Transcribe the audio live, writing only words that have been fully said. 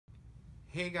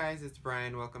Hey guys, it's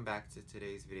Brian. Welcome back to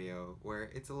today's video, where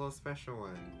it's a little special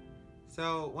one.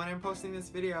 So, when I'm posting this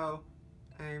video,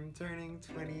 I'm turning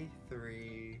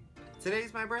 23.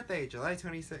 Today's my birthday, July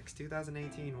 26,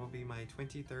 2018 will be my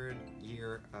 23rd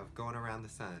year of going around the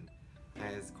sun,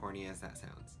 as corny as that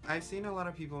sounds. I've seen a lot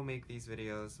of people make these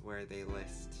videos where they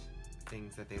list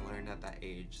things that they learned at that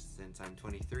age. Since I'm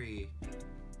 23,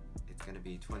 it's gonna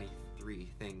be 23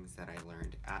 things that I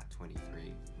learned at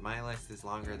 23. My list is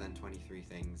longer than 23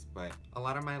 things, but a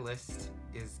lot of my list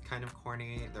is kind of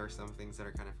corny. There are some things that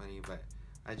are kind of funny, but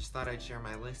I just thought I'd share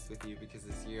my list with you because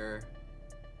this year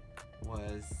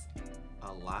was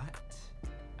a lot.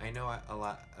 I know a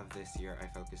lot of this year I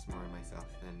focused more on myself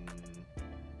than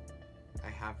I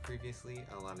have previously.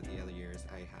 A lot of the other years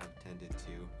I have tended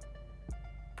to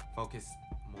focus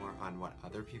more on what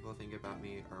other people think about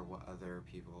me or what other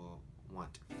people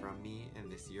want from me,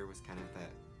 and this year was kind of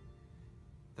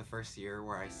the first year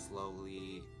where I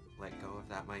slowly let go of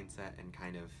that mindset and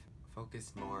kind of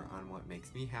focused more on what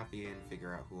makes me happy and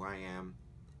figure out who I am.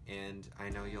 And I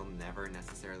know you'll never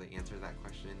necessarily answer that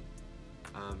question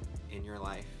in your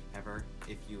life ever.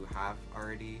 If you have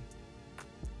already,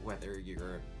 whether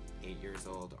you're 8 years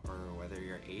old or whether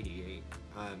you're 88,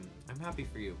 I'm happy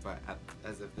for you, but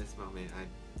as of this moment,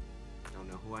 I don't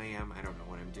know who I am, I don't know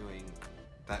what I'm doing.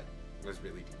 That was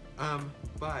really deep.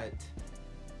 But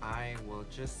I will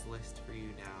just list for you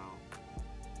now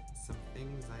some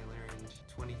things I learned,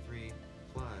 23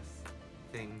 plus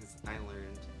things I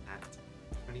learned at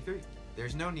 23.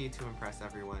 There's no need to impress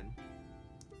everyone,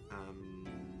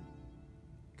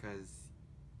 because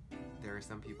there are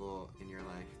some people in your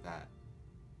life that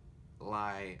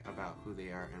lie about who they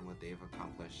are and what they've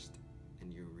accomplished,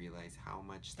 and you realize how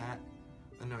much that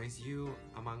annoys you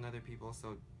among other people,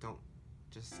 so don't.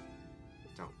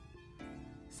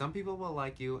 Some people will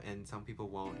like you and some people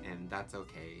won't, and that's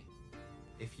okay.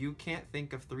 If you can't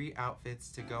think of 3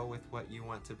 outfits to go with what you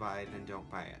want to buy, then don't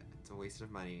buy it. It's a waste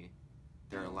of money.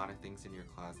 There are a lot of things in your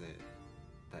closet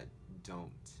that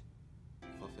don't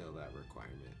fulfill that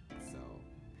requirement, so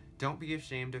don't be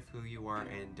ashamed of who you are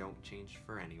and don't change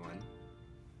for anyone.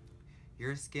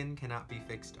 Your skin cannot be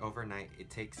fixed overnight. It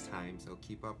takes time, so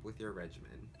keep up with your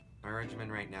regimen. My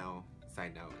regimen right now,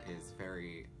 side note, is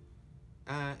very,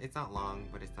 it's not long,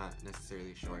 but it's not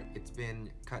necessarily short. It's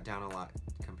been cut down a lot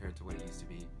compared to what it used to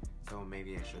be, so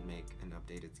maybe I should make an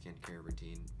updated skincare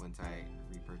routine once I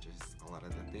repurchase a lot of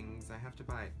the things I have to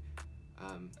buy.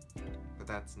 But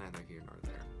that's neither here nor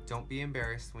there. Don't be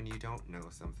embarrassed when you don't know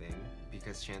something,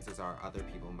 because chances are other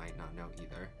people might not know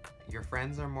either. Your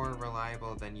friends are more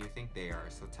reliable than you think they are,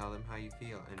 so tell them how you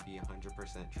feel and be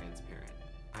 100% transparent.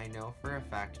 I know for a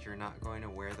fact you're not going to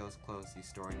wear those clothes you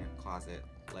store in your closet.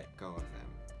 Let go of them.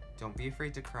 Don't be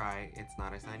afraid to cry. It's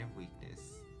not a sign of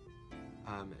weakness.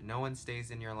 No one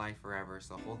stays in your life forever,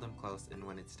 so hold them close, and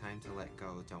when it's time to let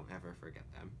go, don't ever forget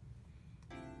them.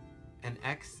 An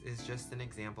ex is just an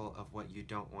example of what you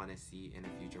don't want to see in a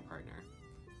future partner.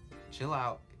 Chill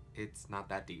out. It's not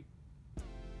that deep.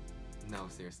 No,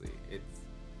 seriously.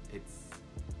 It's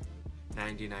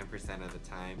 99% of the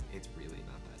time, it's really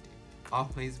not that deep.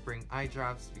 Always bring eye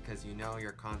drops because you know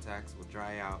your contacts will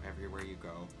dry out everywhere you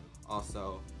go.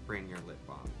 Also, bring your lip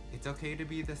balm. It's okay to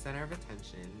be the center of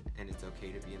attention, and it's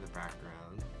okay to be in the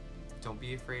background. Don't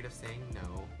be afraid of saying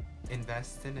no.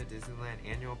 Invest in a Disneyland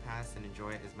annual pass and enjoy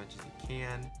it as much as you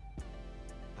can.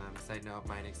 Side note,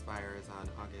 mine expires on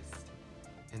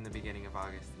in the beginning of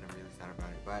August, and I'm really sad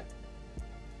about it, but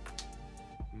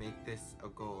make this a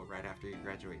goal right after you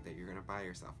graduate that you're gonna buy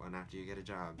yourself one after you get a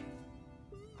job.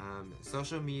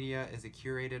 Social media is a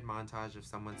curated montage of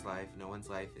someone's life. No one's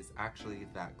life is actually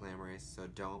that glamorous, so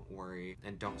don't worry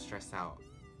and don't stress out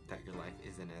that your life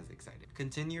isn't as exciting.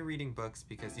 Continue reading books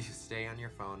because you stay on your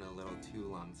phone a little too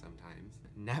long sometimes.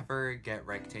 Never get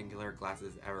rectangular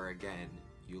glasses ever again.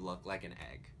 You look like an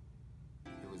egg.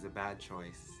 It was a bad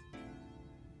choice.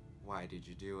 Why did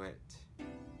you do it?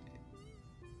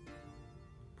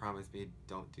 Promise me,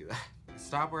 don't do that.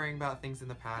 Stop worrying about things in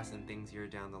the past and things you're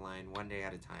down the line, one day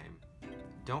at a time.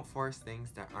 Don't force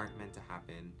things that aren't meant to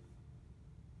happen.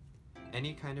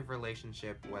 Any kind of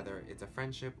relationship, whether it's a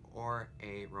friendship or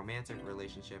a romantic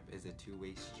relationship, is a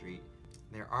two-way street.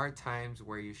 There are times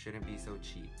where you shouldn't be so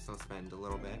cheap, so spend a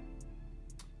little bit.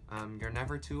 You're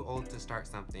never too old to start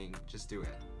something, just do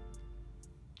it.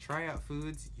 Try out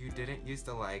foods you didn't used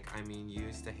to like. I mean, you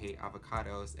used to hate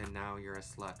avocados and now you're a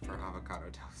slut for avocado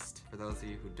toast. For those of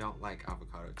you who don't like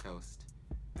avocado toast,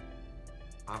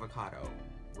 avocado,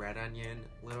 red onion,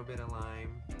 little bit of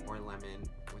lime or lemon,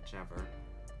 whichever,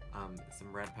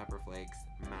 some red pepper flakes,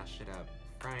 mash it up,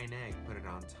 fry an egg, put it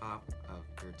on top of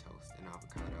your toast and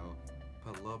avocado,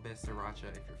 a little bit of sriracha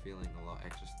if you're feeling a little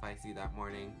extra spicy that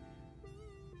morning.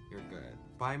 You're good.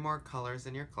 Buy more colors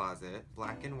in your closet.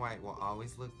 Black and white will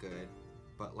always look good,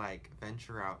 but like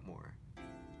venture out more.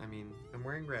 I mean, I'm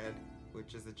wearing red,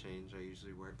 which is a change. I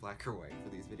usually wear black or white for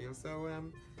these videos, so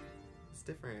it's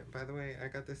different. By the way, I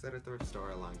got this at a thrift store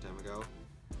a long time ago.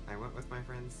 I went with my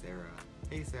friend Sarah.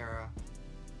 Hey Sarah,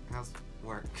 how's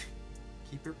work?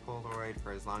 Keep your Polaroid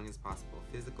for as long as possible.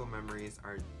 Physical memories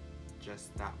are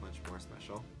just that much more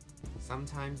special.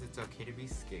 Sometimes it's okay to be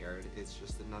scared. It's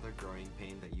just another growing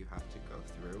pain that you have to go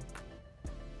through.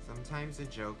 Sometimes a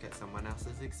joke at someone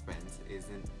else's expense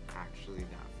isn't actually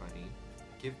that funny.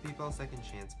 Give people a second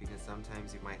chance because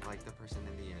sometimes you might like the person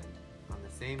in the end. On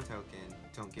the same token,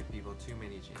 don't give people too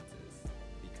many chances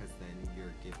because then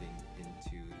you're giving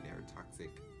into their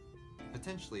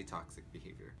potentially toxic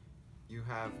behavior. You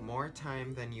have more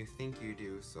time than you think you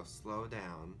do, so slow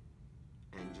down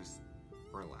and just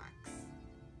relax.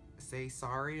 Say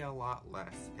sorry a lot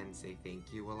less and say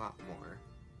thank you a lot more.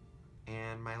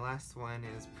 And my last one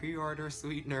is pre-order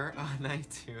Sweetener on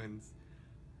iTunes,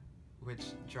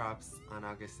 which drops on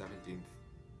August 17th.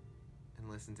 And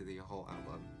listen to the whole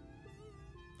album.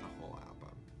 The whole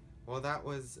album. Well, that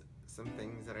was some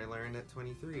things that I learned at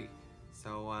 23.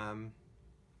 So,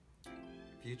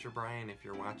 future Brian, if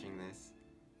you're watching this,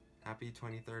 happy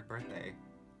 23rd birthday.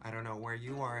 I don't know where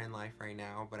you are in life right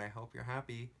now, but I hope you're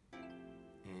happy,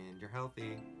 and you're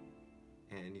healthy,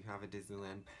 and you have a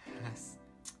Disneyland pass.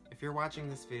 If you're watching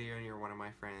this video and you're one of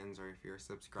my friends, or if you're a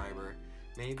subscriber,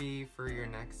 maybe for your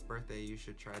next birthday you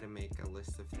should try to make a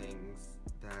list of things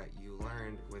that you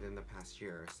learned within the past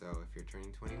year. So if you're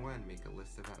turning 21, make a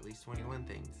list of at least 21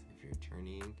 things. If you're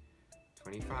turning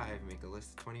 25, make a list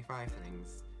of 25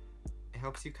 things. It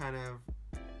helps you kind of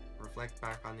reflect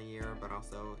back on the year, but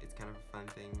also it's kind of a fun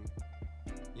thing,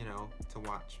 you know, to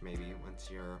watch maybe once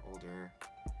you're older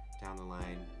down the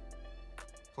line.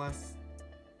 Plus,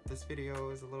 this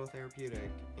video is a little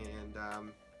therapeutic and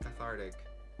cathartic.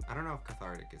 I don't know if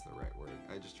cathartic is the right word.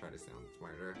 I just try to sound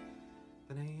smarter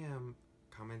than I am.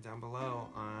 Comment down below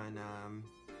on,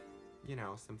 you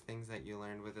know, some things that you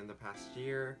learned within the past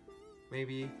year.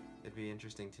 Maybe it'd be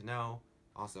interesting to know.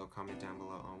 Also, comment down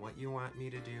below on what you want me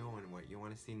to do and what you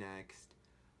want to see next.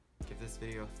 Give this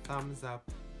video a thumbs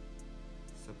up.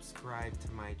 Subscribe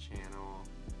to my channel.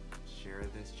 Share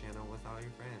this channel with all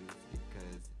your friends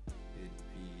because it'd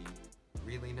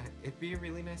be a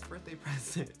really nice birthday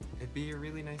present. It'd be a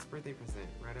really nice birthday present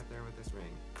right up there with this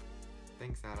ring.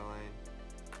 Thanks, Adeline.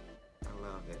 I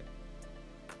love it.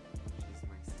 She's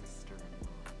my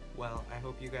sister-in-law. Well, I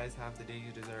hope you guys have the day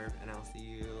you deserve, and I'll see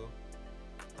you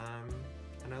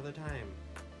another time.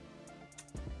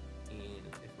 And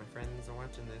if my friends are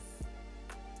watching this,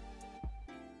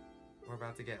 we're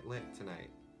about to get lit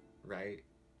tonight, right?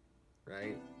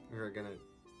 We're gonna,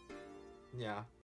 yeah.